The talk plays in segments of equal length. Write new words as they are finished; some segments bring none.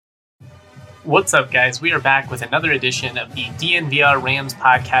What's up, guys? We are back with another edition of the DNVR Rams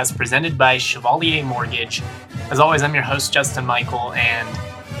podcast presented by Chevalier Mortgage. As always, I'm your host, Justin Michael, and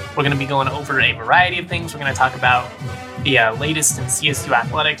we're going to be going over a variety of things. We're going to talk about the latest in CSU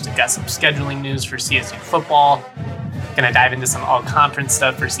athletics. We've got some scheduling news for CSU football. Going to dive into some all-conference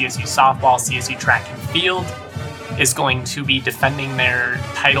stuff for CSU softball. CSU track and field is going to be defending their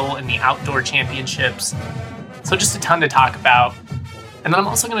title in the outdoor championships. So just a ton to talk about. And then I'm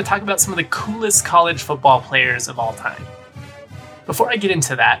also going to talk about some of the coolest college football players of all time. Before I get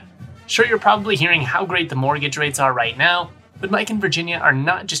into that, sure, you're probably hearing how great the mortgage rates are right now, but Mike and Virginia are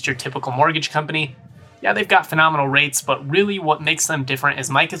not just your typical mortgage company. Yeah, they've got phenomenal rates, but really what makes them different is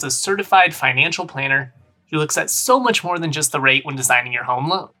Mike is a certified financial planner. He looks at so much more than just the rate when designing your home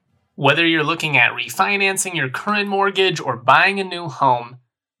loan. Whether you're looking at refinancing your current mortgage or buying a new home,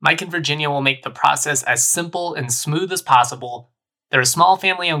 Mike and Virginia will make the process as simple and smooth as possible. They're a small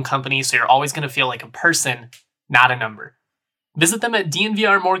family-owned company, so you're always going to feel like a person, not a number. Visit them at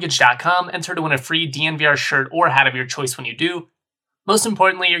dnvrmortgage.com, enter to win a free DNVR shirt or hat of your choice when you do. Most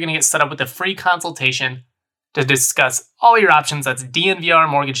importantly, you're going to get set up with a free consultation to discuss all your options. That's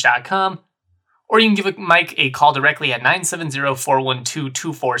dnvrmortgage.com. Or you can give Mike a call directly at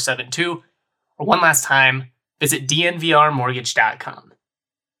 970-412-2472. Or one last time, visit dnvrmortgage.com.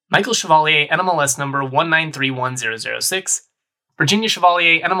 Michael Chevalier, NMLS number 1931006. Virginia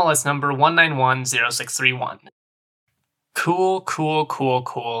Chevalier, NMLS number 1910631. Cool.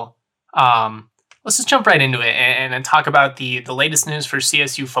 Let's just jump right into it and talk about the latest news for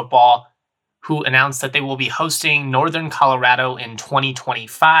CSU football, who announced that they will be hosting Northern Colorado in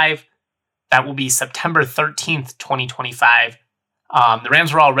 2025. That will be September 13th, 2025. The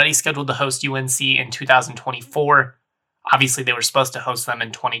Rams were already scheduled to host UNC in 2024. Obviously, they were supposed to host them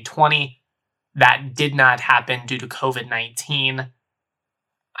in 2020. That did not happen due to COVID-19.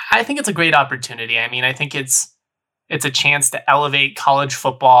 I think it's a great opportunity. I mean, I think it's a chance to elevate college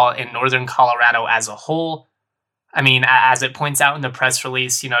football in Northern Colorado as a whole. I mean, as it points out in the press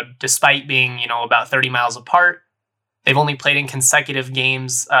release, despite being, about 30 miles apart, they've only played in consecutive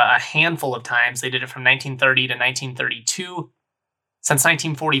games a handful of times. They did it from 1930 to 1932. Since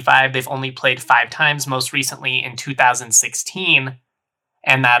 1945, they've only played 5 times, most recently in 2016.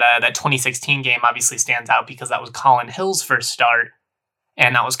 And that 2016 game obviously stands out because that was Colin Hill's first start.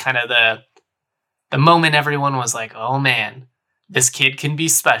 And that was kind of the moment everyone was like, oh man, this kid can be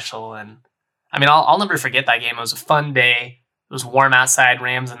special. And I mean, I'll never forget that game. It was a fun day. It was warm outside.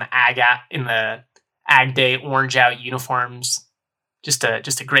 Rams in the Ag Day orange out uniforms. Just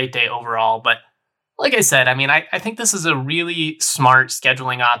a great day overall. But like I said, I mean, I think this is a really smart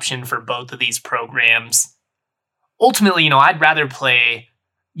scheduling option for both of these programs. Ultimately, I'd rather play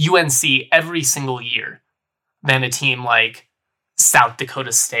UNC every single year than a team like South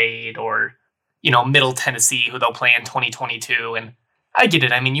Dakota State or, Middle Tennessee, who they'll play in 2022. And I get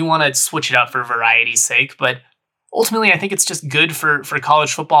it. I mean, you want to switch it up for variety's sake, but ultimately I think it's just good for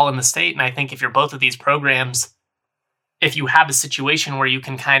college football in the state. And I think if you're both of these programs, if you have a situation where you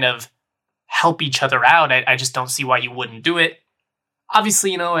can kind of help each other out, I just don't see why you wouldn't do it.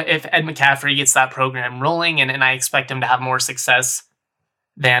 Obviously, if Ed McCaffrey gets that program rolling, and I expect him to have more success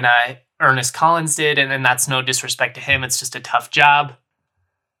than Ernest Collins did, and that's no disrespect to him. It's just a tough job.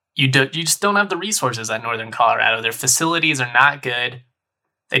 You just don't have the resources at Northern Colorado. Their facilities are not good.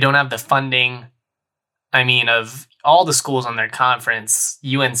 They don't have the funding. I mean, of all the schools on their conference,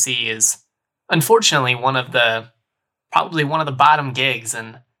 UNC is unfortunately probably one of the bottom gigs,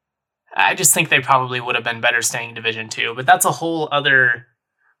 and I just think they probably would have been better staying Division II. But that's a whole other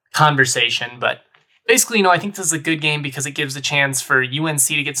conversation. But basically, I think this is a good game because it gives a chance for UNC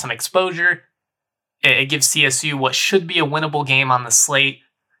to get some exposure. It gives CSU what should be a winnable game on the slate.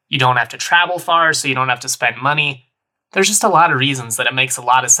 You don't have to travel far, so you don't have to spend money. There's just a lot of reasons that it makes a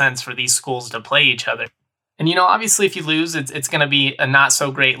lot of sense for these schools to play each other. And, obviously if you lose, it's going to be a not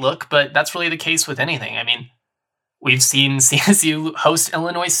so great look, but that's really the case with anything. I mean, we've seen CSU host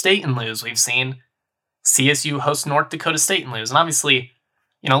Illinois State and lose. We've seen CSU host North Dakota State and lose. And obviously,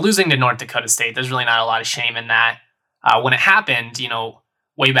 losing to North Dakota State, there's really not a lot of shame in that. When it happened,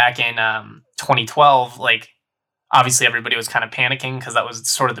 way back in 2012, obviously everybody was kind of panicking because that was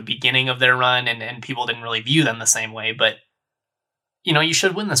sort of the beginning of their run and people didn't really view them the same way. But, you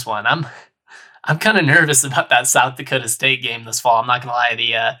should win this one. I'm kind of nervous about that South Dakota State game this fall. I'm not going to lie.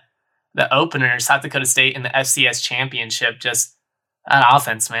 The opener, South Dakota State in the FCS championship, just that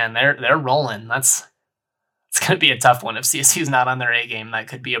offense, man, they're rolling. It's going to be a tough one. If CSU's not on their A game, that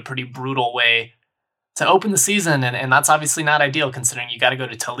could be a pretty brutal way to open the season. And that's obviously not ideal considering you got to go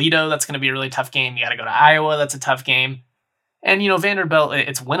to Toledo. That's going to be a really tough game. You got to go to Iowa. That's a tough game. And, Vanderbilt,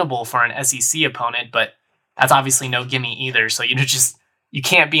 it's winnable for an SEC opponent, but that's obviously no gimme either. So, you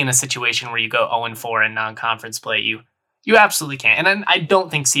can't be in a situation where you go 0-4 in non-conference play. You absolutely can't. And then I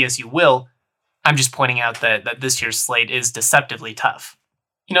don't think CSU will. I'm just pointing out that this year's slate is deceptively tough.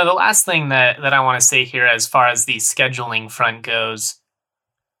 The last thing that I want to say here as far as the scheduling front goes,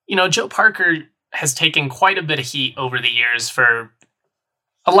 Joe Parker has taken quite a bit of heat over the years for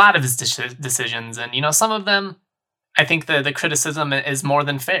a lot of his decisions. And, some of them, I think the criticism is more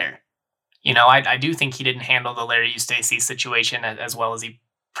than fair. I do think he didn't handle the Larry Eustachy situation as well as he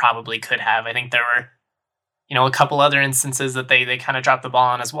probably could have. I think there were, a couple other instances that they kind of dropped the ball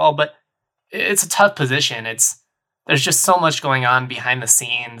on as well. But it's a tough position. There's just so much going on behind the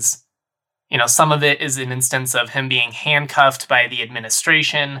scenes. Some of it is an instance of him being handcuffed by the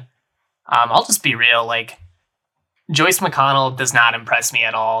administration. I'll just be real. Like, Joyce McConnell does not impress me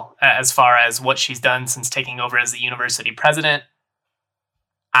at all as far as what she's done since taking over as the university president.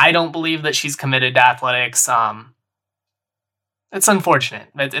 I don't believe that she's committed to athletics. It's unfortunate.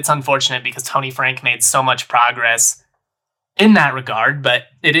 It's unfortunate because Tony Frank made so much progress in that regard, but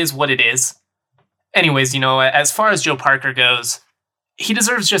it is what it is. Anyways, as far as Joe Parker goes, he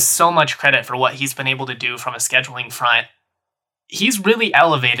deserves just so much credit for what he's been able to do from a scheduling front. He's really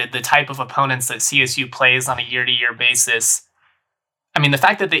elevated the type of opponents that CSU plays on a year-to-year basis. I mean, the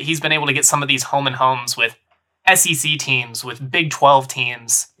fact that he's been able to get some of these home and homes with SEC teams, with Big 12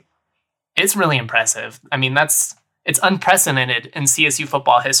 teams, it's really impressive. I mean, it's unprecedented in CSU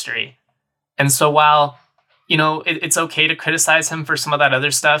football history. And so while, it's okay to criticize him for some of that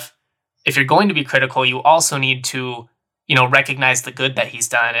other stuff, if you're going to be critical, you also need to, recognize the good that he's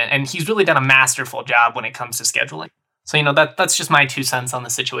done. And he's really done a masterful job when it comes to scheduling. So, that's just my 2 cents on the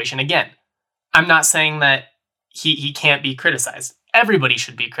situation. Again, I'm not saying that he can't be criticized. Everybody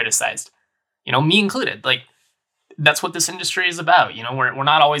should be criticized, me included. Like, that's what this industry is about. We're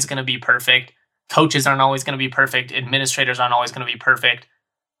not always going to be perfect. Coaches aren't always going to be perfect. Administrators aren't always going to be perfect.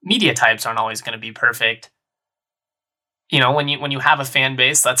 Media types aren't always going to be perfect. When you have a fan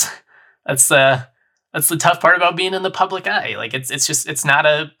base, that's the tough part about being in the public eye. Like, it's not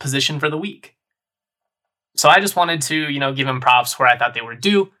a position for the weak. So I just wanted to, give him props where I thought they were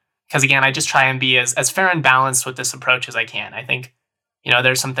due. Because again, I just try and be as fair and balanced with this approach as I can. I think,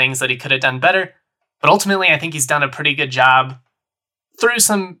 there's some things that he could have done better. But ultimately, I think he's done a pretty good job through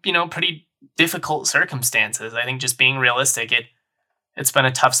some, pretty difficult circumstances. I think just being realistic, it's been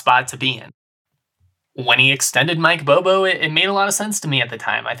a tough spot to be in. When he extended Mike Bobo, it made a lot of sense to me at the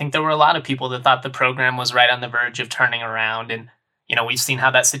time. I think there were a lot of people that thought the program was right on the verge of turning around. And, we've seen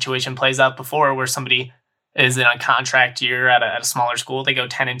how that situation plays out before where somebody is in a contract year at a smaller school, they go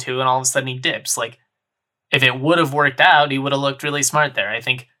 10-2 and all of a sudden he dips. Like, if it would have worked out, he would have looked really smart there. I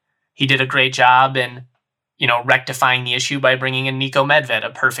think he did a great job in, rectifying the issue by bringing in Nico Medved,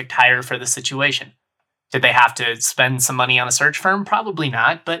 a perfect hire for the situation. Did they have to spend some money on a search firm? Probably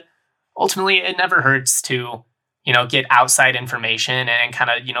not, but ultimately it never hurts to, get outside information and kind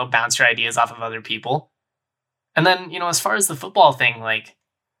of, bounce your ideas off of other people. And then, as far as the football thing, like,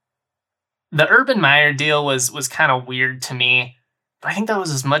 the Urban Meyer deal was kind of weird to me, but I think that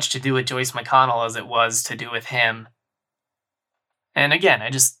was as much to do with Joyce McConnell as it was to do with him. And again,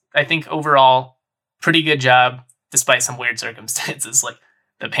 I think overall, pretty good job, despite some weird circumstances like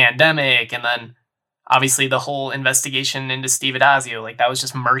the pandemic, and then obviously the whole investigation into Steve Adazio. Like, that was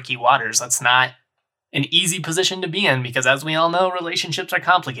just murky waters. That's not an easy position to be in because, as we all know, relationships are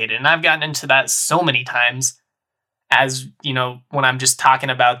complicated. And I've gotten into that so many times as, when I'm just talking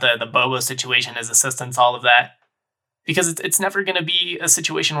about the Bobo situation, his assistants, all of that, because it's never going to be a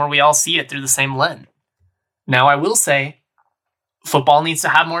situation where we all see it through the same lens. Now, I will say, football needs to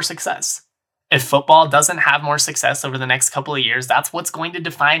have more success. If football doesn't have more success over the next couple of years, that's what's going to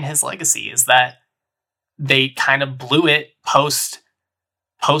define his legacy, is that they kind of blew it post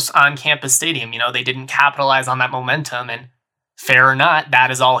on-campus stadium. They didn't capitalize on that momentum, and fair or not,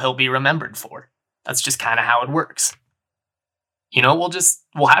 that is all he'll be remembered for. That's just kind of how it works.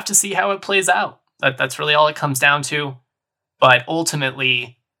 We'll have to see how it plays out. That's really all it comes down to. But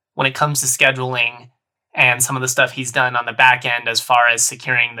ultimately, when it comes to scheduling and some of the stuff he's done on the back end as far as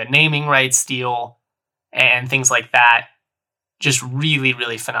securing the naming rights deal and things like that, just really,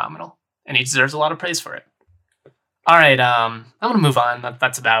 really phenomenal. And he deserves a lot of praise for it. All right, I'm going to move on.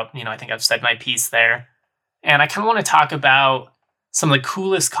 That's about, I think I've said my piece there. And I kind of want to talk about some of the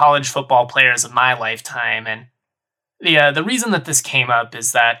coolest college football players of my lifetime. And the reason that this came up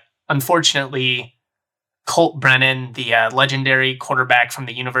is that, unfortunately, Colt Brennan, the legendary quarterback from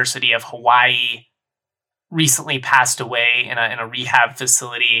the University of Hawaii, recently passed away in a rehab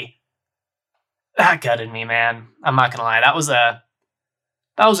facility. that gutted me, man. I'm not gonna lie. That was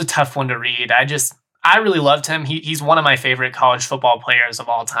a tough one to read. I really loved him. He's one of my favorite college football players of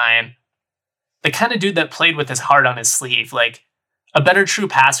all time. The kind of dude that played with his heart on his sleeve, like a better true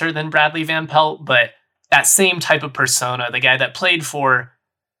passer than Bradley Van Pelt, but that same type of persona, the guy that played for,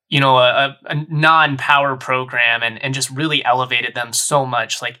 a non-power program and just really elevated them so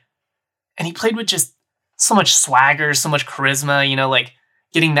much. Like, and he played with just so much swagger, so much charisma, like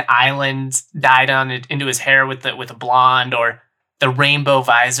getting the island dyed into his hair with a blonde, or the rainbow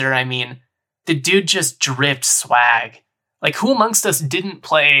visor. I mean, the dude just dripped swag. Like, who amongst us didn't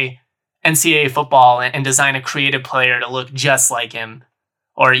play NCAA football and design a creative player to look just like him?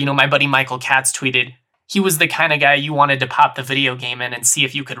 Or, my buddy Michael Katz tweeted, he was the kind of guy you wanted to pop the video game in and see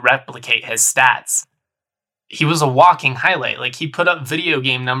if you could replicate his stats. He was a walking highlight. Like, he put up video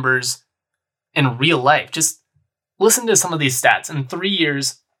game numbers in real life. Just listen to some of these stats. In 3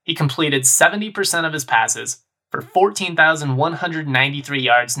 years, he completed 70% of his passes for 14,193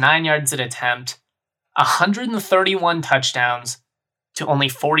 yards, 9 yards an attempt, 131 touchdowns to only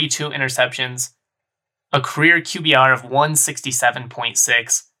 42 interceptions, a career QBR of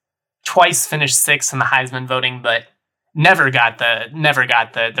 167.6, twice finished sixth in the Heisman voting, but never got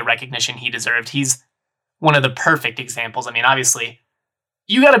the recognition he deserved. He's one of the perfect examples. I mean, obviously,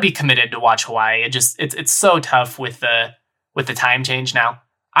 you got to be committed to watch Hawaii. It's so tough with the time change now.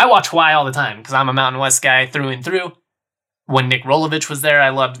 I watch Hawaii all the time because I'm a Mountain West guy through and through. When Nick Rolovich was there, I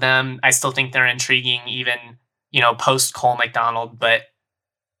loved them. I still think they're intriguing, even post Cole McDonald. But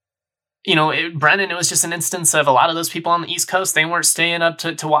Brennan, it was just an instance of a lot of those people on the East Coast, they weren't staying up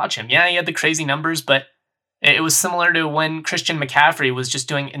to watch him. Yeah, he had the crazy numbers, but it was similar to when Christian McCaffrey was just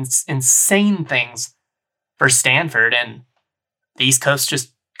doing insane things for Stanford, and the East Coast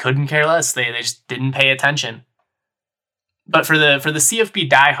just couldn't care less. They just didn't pay attention. But for the CFB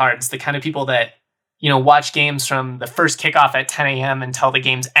diehards, the kind of people that watch games from the first kickoff at 10 a.m. until the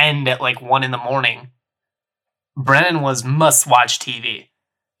games end at like 1 a.m, Brennan was must-watch TV.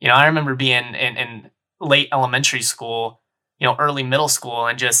 I remember being in late elementary school, early middle school,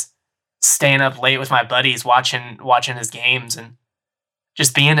 and just staying up late with my buddies watching his games and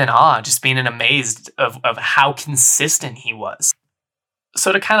just being in awe, just being amazed of how consistent he was.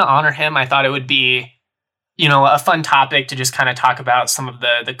 So to kind of honor him, I thought it would be, a fun topic to just kind of talk about some of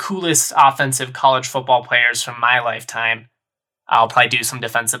the coolest offensive college football players from my lifetime. I'll probably do some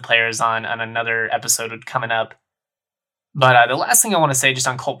defensive players on another episode coming up. But the last thing I want to say just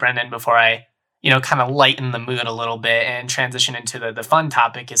on Colt Brennan before I, kind of lighten the mood a little bit and transition into the fun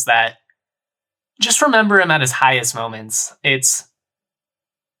topic is that just remember him at his highest moments. It's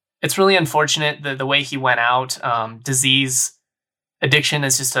really unfortunate the way he went out. Addiction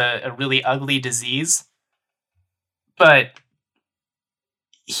is just a really ugly disease. But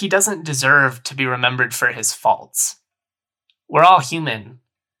he doesn't deserve to be remembered for his faults. We're all human,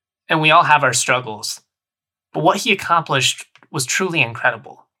 and we all have our struggles. But what he accomplished was truly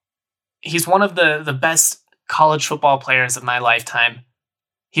incredible. He's one of the best college football players of my lifetime.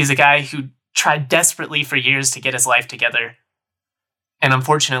 He's a guy who tried desperately for years to get his life together. And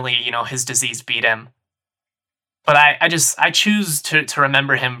unfortunately, his disease beat him. But I choose to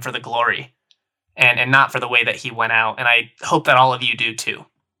remember him for the glory and not for the way that he went out. And I hope that all of you do too.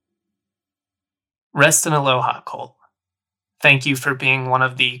 Rest in aloha, Colt. Thank you for being one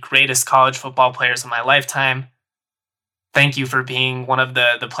of the greatest college football players of my lifetime. Thank you for being one of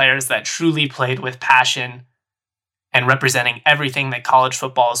the players that truly played with passion and representing everything that college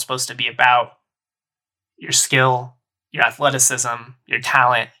football is supposed to be about. Your skill, your athleticism, your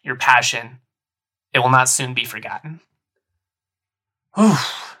talent, your passion. It will not soon be forgotten. Whew.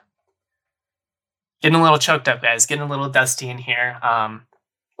 Getting a little choked up, guys. Getting a little dusty in here.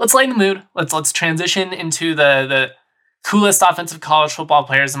 Let's lighten the mood. Let's transition into the coolest offensive college football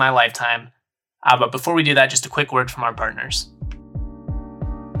players in my lifetime. But before we do that, just a quick word from our partners.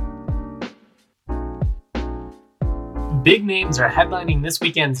 Big names are headlining this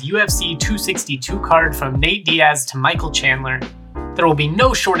weekend's UFC 262 card, from Nate Diaz to Michael Chandler. There will be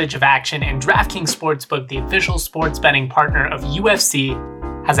no shortage of action, and DraftKings Sportsbook, the official sports betting partner of UFC,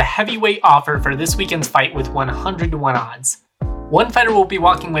 has a heavyweight offer for this weekend's fight with 100-1 odds. One fighter will be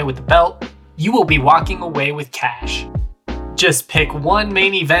walking away with the belt. You will be walking away with cash. Just pick one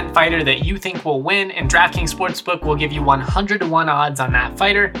main event fighter that you think will win, and DraftKings Sportsbook will give you 100-1 odds on that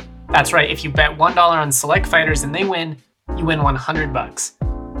fighter. That's right, if you bet $1 on select fighters and they win, you win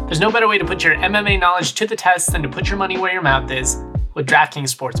 $100. There's no better way to put your MMA knowledge to the test than to put your money where your mouth is with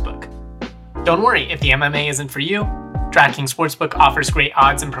DraftKings Sportsbook. Don't worry, if the MMA isn't for you, DraftKings Sportsbook offers great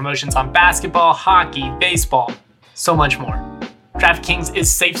odds and promotions on basketball, hockey, baseball, so much more. DraftKings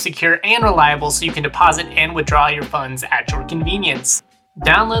is safe, secure, and reliable, so you can deposit and withdraw your funds at your convenience.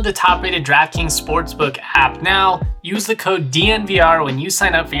 Download the top-rated DraftKings Sportsbook app now. Use the code DNVR when you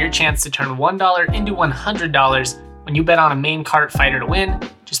sign up for your chance to turn $1 into $100 when you bet on a main cart fighter to win.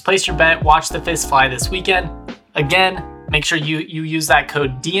 Just place your bet, watch the fist fly this weekend. Again, make sure you use that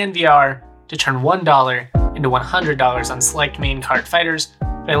code DNVR to turn $1 into $100 on select main cart fighters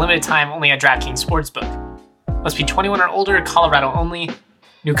for a limited time only at DraftKings Sportsbook. Must be 21 or older, Colorado only.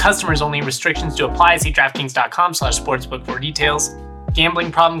 New customers only. Restrictions to apply. See DraftKings.com/sportsbook for details.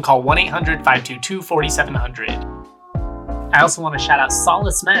 Gambling problem? Call 1-800-522-4700. I also want to shout out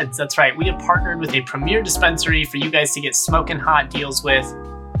Solace Meds. That's right, we have partnered with a premier dispensary for you guys to get smoking hot deals with.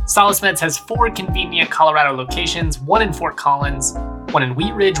 Solace Meds has 4 convenient Colorado locations, 1 in Fort Collins, 1 in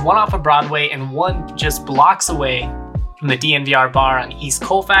Wheat Ridge, 1 off of Broadway, and 1 just blocks away from the DNVR bar on East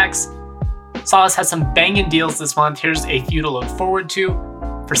Colfax. Solace has some banging deals this month. Here's a few to look forward to.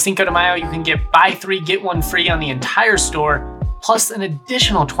 For Cinco de Mayo, you can get buy 3, get 1 free on the entire store, plus an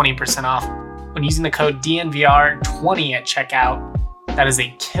additional 20% off when using the code DNVR20 at checkout. That is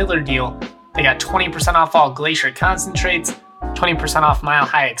a killer deal. They got 20% off all Glacier concentrates, 20% off Mile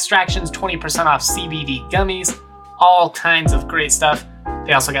High extractions, 20% off CBD gummies, all kinds of great stuff.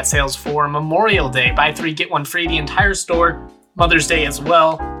 They also got sales for Memorial Day. Buy 3, get 1 free, the entire store. Mother's Day as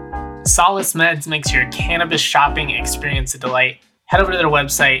well. Solace Meds makes your cannabis shopping experience a delight. Head over to their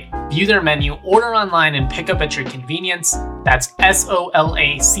website, view their menu, order online, and pick up at your convenience. That's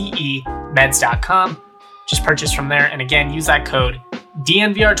SOLACE meds.com. Just purchase from there, and again, use that code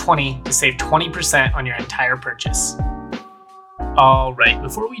DNVR20 to save 20% on your entire purchase. All right,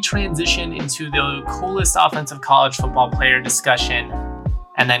 before we transition into the coolest offensive college football player discussion,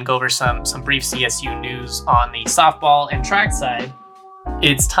 and then go over some brief CSU news on the softball and track side,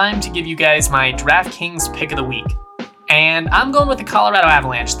 it's time to give you guys my DraftKings pick of the week. And I'm going with the Colorado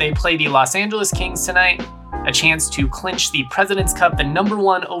Avalanche. They play the Los Angeles Kings tonight, a chance to clinch the President's Cup, the number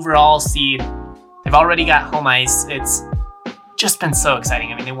 1 overall seed. They've already got home ice. It's just been so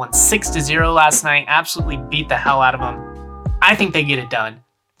exciting. I mean, they won 6-0 last night, absolutely beat the hell out of them. I think they get it done.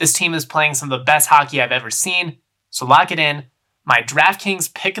 This team is playing some of the best hockey I've ever seen, so lock it in. My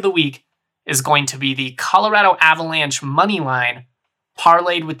DraftKings pick of the week is going to be the Colorado Avalanche money line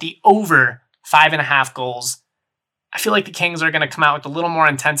parlayed with the over 5.5 goals. I feel like the Kings are going to come out with a little more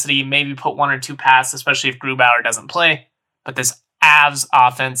intensity, maybe put 1 or 2 past, especially if Grubauer doesn't play. But this Avs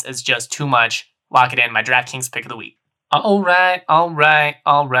offense is just too much. Lock it in, my DraftKings pick of the week. All right.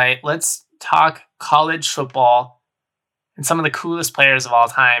 Let's talk college football and some of the coolest players of all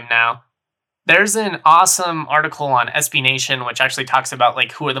time now. There's an awesome article on SB Nation, which actually talks about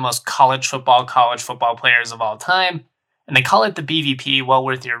like who are the most college football players of all time. And they call it the BVP, well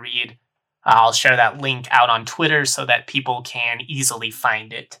worth your read. I'll share that link out on Twitter so that people can easily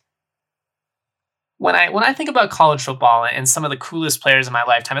find it. When I think about college football and some of the coolest players in my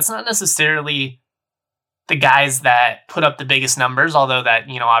lifetime, it's not necessarily the guys that put up the biggest numbers, although that,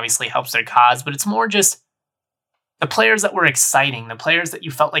 obviously helps their cause, but it's more just the players that were exciting, the players that you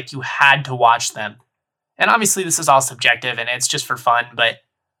felt like you had to watch them. And obviously this is all subjective and it's just for fun, but,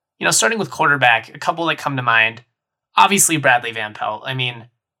 starting with quarterback, a couple that come to mind, obviously Bradley Van Pelt. I mean,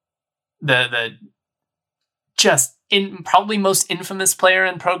 the probably most infamous player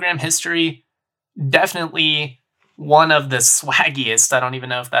in program history, definitely one of the swaggiest. I don't even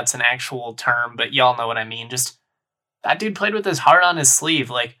know if that's an actual term, but y'all know what I mean. Just that dude played with his heart on his sleeve.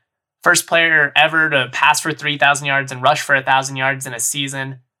 Like, first player ever to pass for 3,000 yards and rush for 1,000 yards in a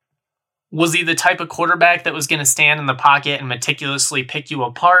season. Was he the type of quarterback that was going to stand in the pocket and meticulously pick you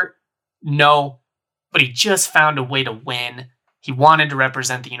apart? No, but he just found a way to win. He wanted to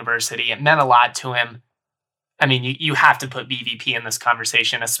represent the university. It meant a lot to him. I mean, you have to put BVP in this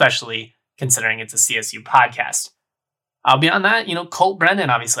conversation, especially considering it's a CSU podcast. Beyond that, Colt Brennan,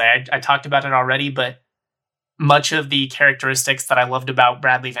 obviously. I talked about it already, but much of the characteristics that I loved about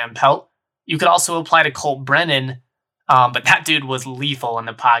Bradley Van Pelt, you could also apply to Colt Brennan, but that dude was lethal in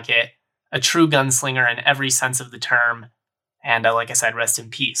the pocket, a true gunslinger in every sense of the term, and like I said, rest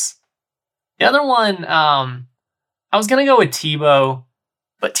in peace. The other one, I was going to go with Tebow,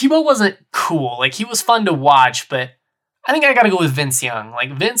 but Tebow wasn't cool. Like, he was fun to watch, but I think I got to go with Vince Young.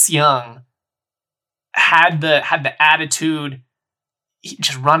 Like, Vince Young had the attitude,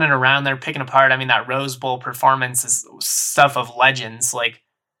 just running around there, picking apart. I mean, that Rose Bowl performance is stuff of legends. Like,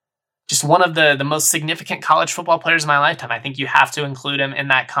 just one of the most significant college football players in my lifetime. I think you have to include him in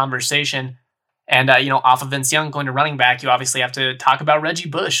that conversation. And, off of Vince Young going to running back, you obviously have to talk about Reggie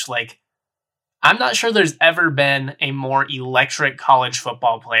Bush. Like, I'm not sure there's ever been a more electric college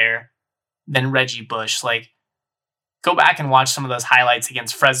football player than Reggie Bush. Like, go back and watch some of those highlights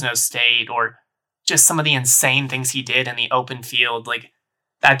against Fresno State or just some of the insane things he did in the open field. Like,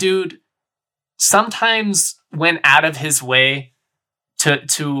 that dude sometimes went out of his way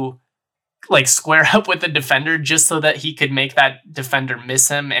to like square up with the defender just so that he could make that defender miss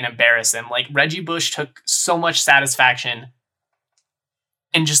him and embarrass him. Like, Reggie Bush took so much satisfaction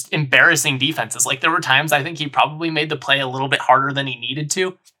in just embarrassing defenses. Like, there were times I think he probably made the play a little bit harder than he needed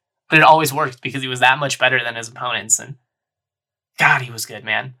to, but it always worked because he was that much better than his opponents. And God, he was good,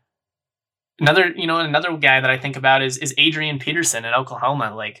 man. Another guy that I think about is Adrian Peterson at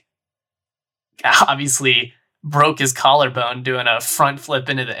Oklahoma. Like, obviously broke his collarbone doing a front flip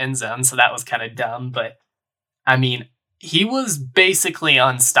into the end zone, so that was kind of dumb. But I mean, he was basically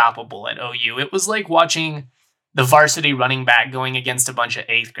unstoppable at OU. It was like watching the varsity running back going against a bunch of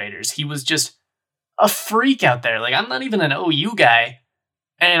 8th graders. He was just a freak out there. Like, I'm not even an OU guy,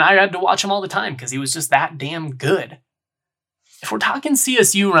 and I had to watch him all the time because he was just that damn good. If we're talking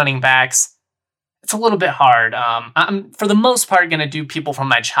CSU running backs, it's a little bit hard. I'm, for the most part, going to do people from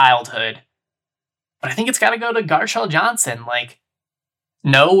my childhood. But I think it's got to go to Garshaw Johnson. Like,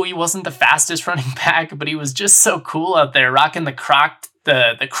 no, he wasn't the fastest running back, but he was just so cool out there, rocking the crop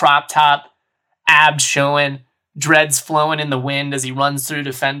top, abs showing, dreads flowing in the wind as he runs through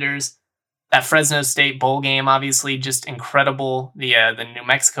defenders. That Fresno State bowl game, obviously, just incredible. The New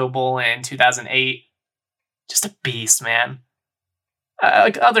Mexico Bowl in 2008, just a beast, man.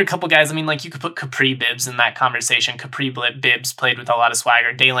 Other couple guys, I mean, like, you could put Capri Bibbs in that conversation. Capri Bibbs played with a lot of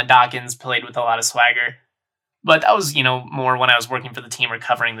swagger. Dalen Dawkins played with a lot of swagger. But that was, more when I was working for the team or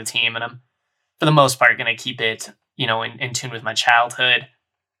covering the team. And I'm, for the most part, going to keep it, in tune with my childhood.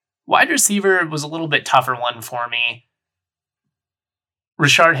 Wide receiver was a little bit tougher one for me.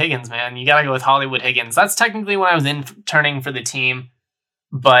 Rashard Higgins, man. You got to go with Hollywood Higgins. That's technically when I was interning for the team.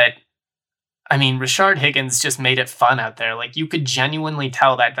 But I mean, Rashard Higgins just made it fun out there. Like, you could genuinely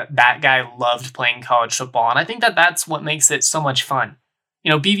tell that guy loved playing college football. And I think that's what makes it so much fun.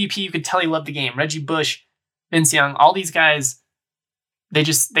 BVP, you could tell he loved the game. Reggie Bush, Vince Young, all these guys, they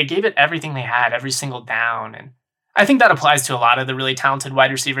gave it everything they had, every single down. And I think that applies to a lot of the really talented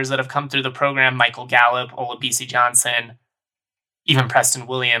wide receivers that have come through the program. Michael Gallup, Olabisi Johnson, even Preston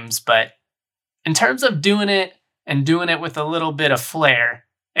Williams. But in terms of doing it with a little bit of flair,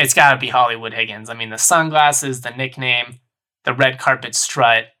 it's got to be Hollywood Higgins. I mean, the sunglasses, the nickname, the red carpet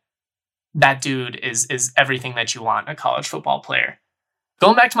strut, that dude is everything that you want in a college football player.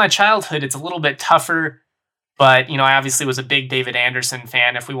 Going back to my childhood, it's a little bit tougher, but, I obviously was a big David Anderson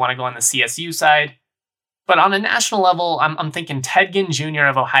fan if we want to go on the CSU side. But on a national level, I'm thinking Ted Ginn Jr.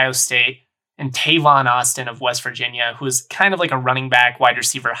 of Ohio State and Tavon Austin of West Virginia, who is kind of like a running back, wide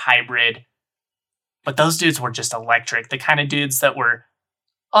receiver hybrid. But those dudes were just electric. The kind of dudes that were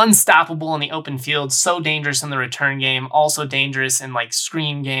unstoppable in the open field, so dangerous in the return game, also dangerous in like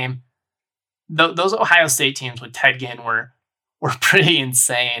screen game. Those Ohio State teams with Ted Ginn were pretty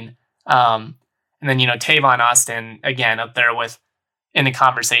insane. And then, Tavon Austin, again, up there in the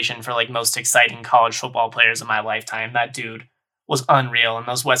conversation for like most exciting college football players of my lifetime. That dude was unreal. And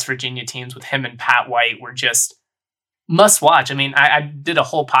those West Virginia teams with him and Pat White were just must watch. I mean, I did a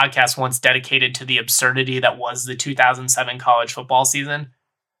whole podcast once dedicated to the absurdity that was the 2007 college football season.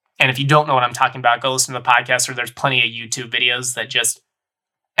 And if you don't know what I'm talking about, go listen to the podcast, or there's plenty of YouTube videos that just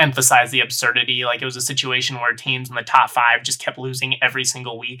emphasize the absurdity. Like, it was a situation where teams in the top 5 just kept losing every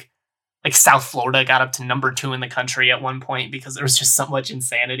single week. Like, South Florida got up to number 2 in the country at one point because there was just so much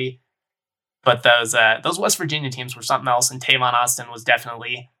insanity. But those West Virginia teams were something else, and Tavon Austin was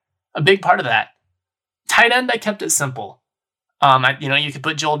definitely a big part of that. Tight end, I kept it simple. You could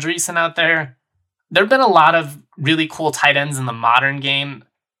put Joel Dreesen out there. There have been a lot of really cool tight ends in the modern game.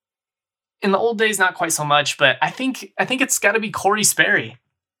 In the old days, not quite so much, but I think it's got to be Corey Sperry.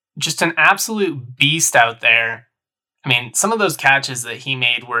 Just an absolute beast out there. I mean, some of those catches that he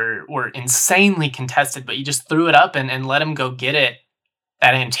made were insanely contested, but you just threw it up and let him go get it.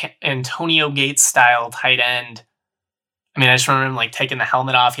 That Antonio Gates style tight end. I mean, I just remember him like taking the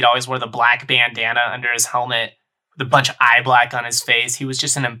helmet off. He'd always wear the black bandana under his helmet with a bunch of eye black on his face. He was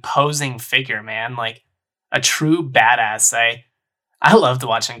just an imposing figure, man. Like a true badass. I loved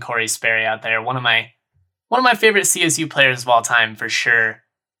watching Corey Sperry out there. One of my favorite CSU players of all time, for sure.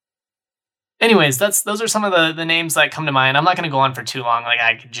 Anyways, those are some of the names that come to mind. I'm not going to go on for too long. Like,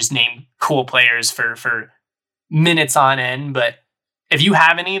 I could just name cool players for minutes on end. But if you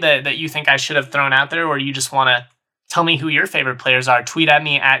have any that you think I should have thrown out there, or you just want to tell me who your favorite players are, tweet at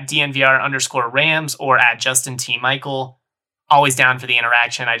me at DNVR_Rams or at Justin T. Michael. Always down for the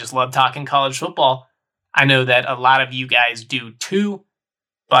interaction. I just love talking college football. I know that a lot of you guys do too.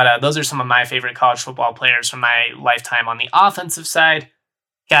 But those are some of my favorite college football players from my lifetime on the offensive side.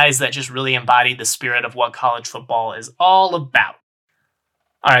 Guys that just really embodied the spirit of what college football is all about.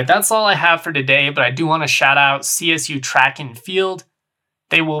 All right, that's all I have for today, but I do want to shout out CSU Track and Field.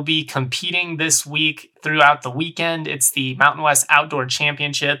 They will be competing this week throughout the weekend. It's the Mountain West Outdoor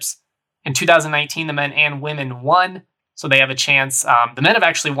Championships. In 2019, the men and women won, so they have a chance. The men have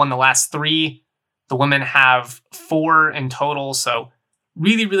actually won the last 3. The women have 4 in total, so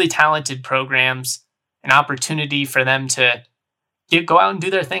really, really talented programs. An opportunity for them to go out and do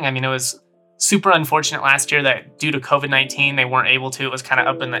their thing. I mean, it was super unfortunate last year that due to COVID-19, they weren't able to. It was kind of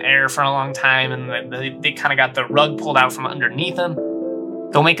up in the air for a long time, and they kind of got the rug pulled out from underneath them.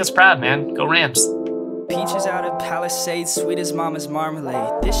 Go make us proud, man. Go Rams. Peaches out of Palisades, sweet as mama's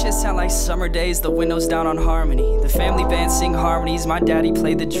marmalade. This shit sound like summer days, the windows down on Harmony. The family band sing harmonies, my daddy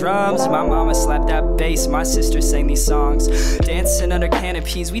played the drums. My mama slapped that bass, my sister sang these songs. Dancing under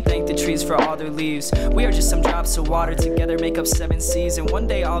canopies, we thank the trees for all their leaves. We are just some drops of water, together make up 7 seas. And one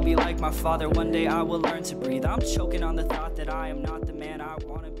day I'll be like my father, one day I will learn to breathe. I'm choking on the thought that I am not the